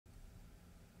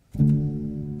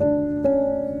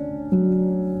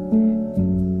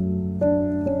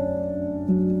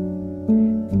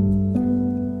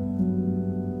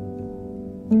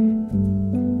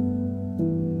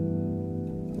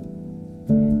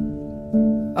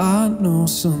I know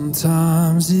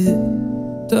sometimes it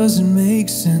doesn't make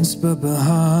sense, but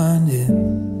behind it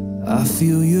I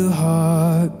feel your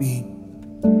heartbeat.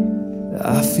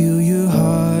 I feel your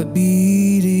heart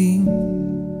beating.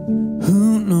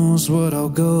 Who knows what I'll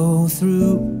go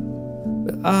through,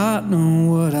 but I know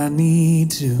what I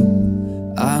need to.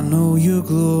 I know your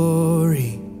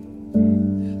glory,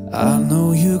 I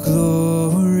know your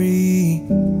glory.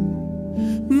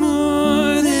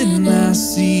 More than I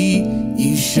see,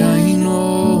 you shine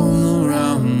all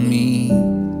around me.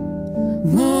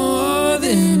 More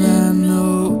than I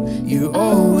know, you're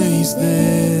always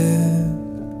there.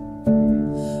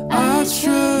 I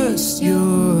trust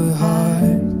your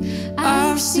heart,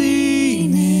 I've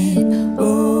seen it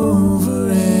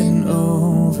over and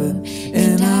over,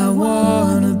 and I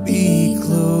wanna be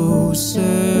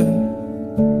closer.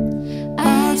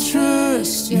 I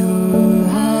trust your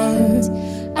heart,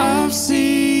 I've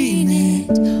seen it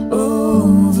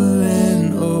over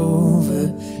and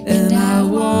over, and I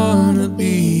wanna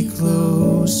be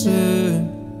closer.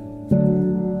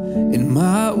 In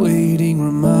my waiting,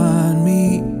 remind me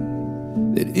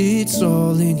that it's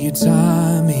all in your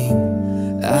timing.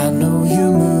 I know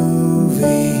you're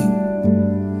moving,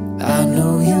 I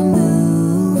know you're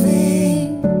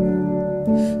moving.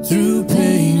 Through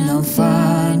pain I'm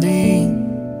finding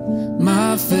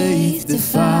my faith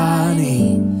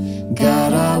defining.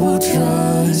 God, I will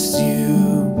trust you.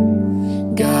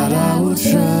 God, I will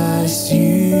trust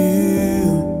you.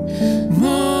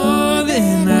 More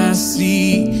than I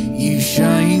see, you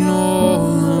shine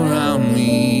all around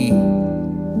me.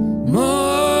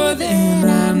 More than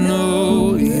I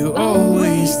know, you're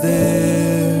always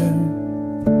there.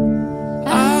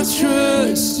 I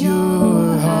trust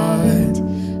your heart,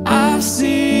 I've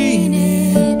seen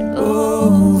it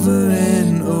over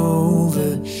and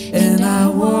over, and I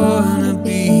wanna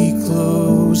be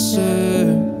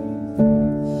closer.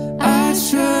 I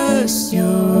trust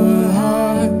your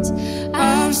heart,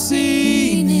 I've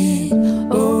seen it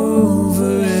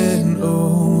over and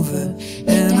over,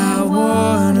 and I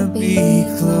wanna be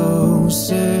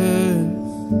closer.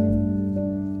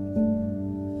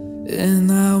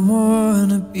 And I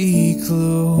wanna be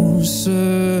closer.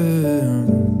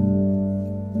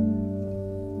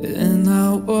 And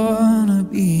I wanna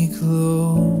be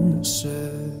closer.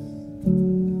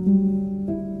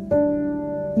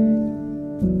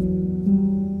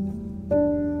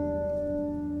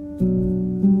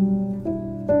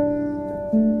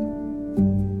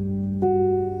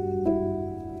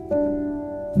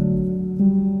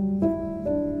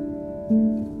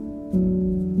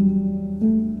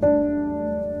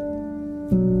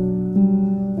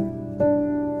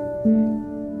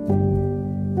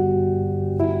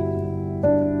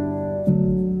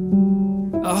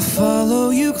 I'll follow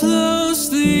you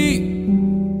closely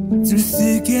through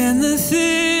thick and the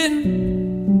thin.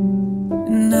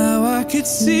 And now I could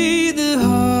see the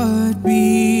heart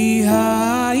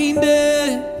behind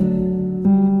it.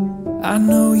 I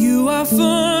know you are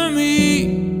for me,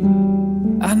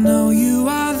 I know you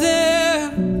are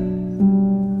there.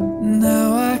 Now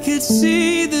I could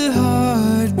see the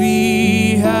heart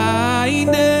behind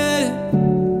it.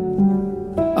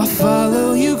 I'll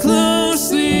follow you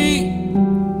closely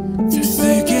through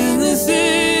thick and the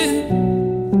thin,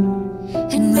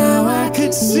 and now I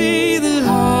could see the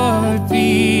heart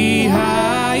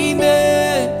behind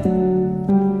it.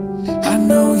 I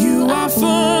know you are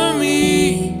for me,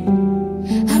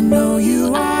 I know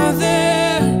you are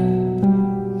there,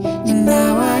 and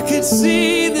now I could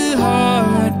see the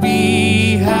heart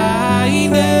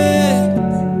behind it.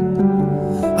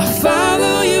 I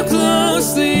follow you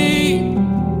closely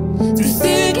through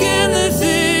thick and the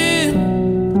thin,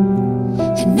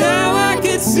 and now I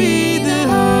could see the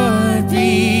heart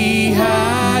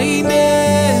behind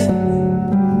it.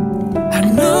 I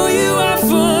know you are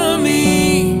for me,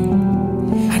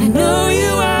 I know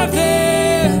you are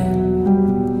there,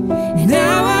 and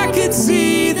now I could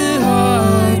see the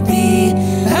heart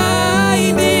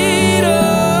behind it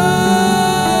all.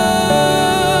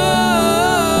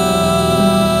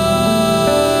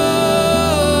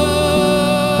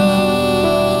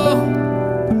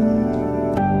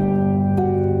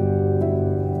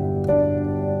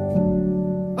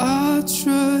 I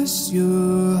trust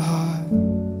your heart,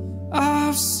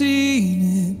 I've seen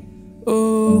it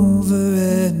over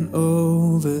and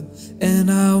over,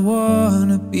 and I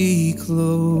wanna be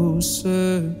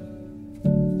closer.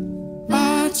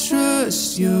 I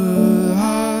trust your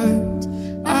heart,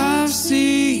 I've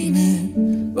seen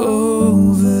it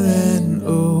over and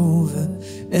over,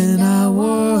 and I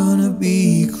wanna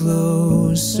be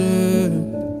closer.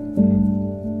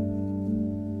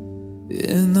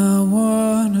 And I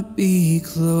wanna wanna be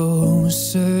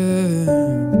closer,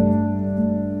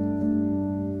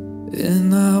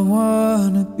 and I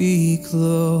wanna be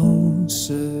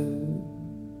closer.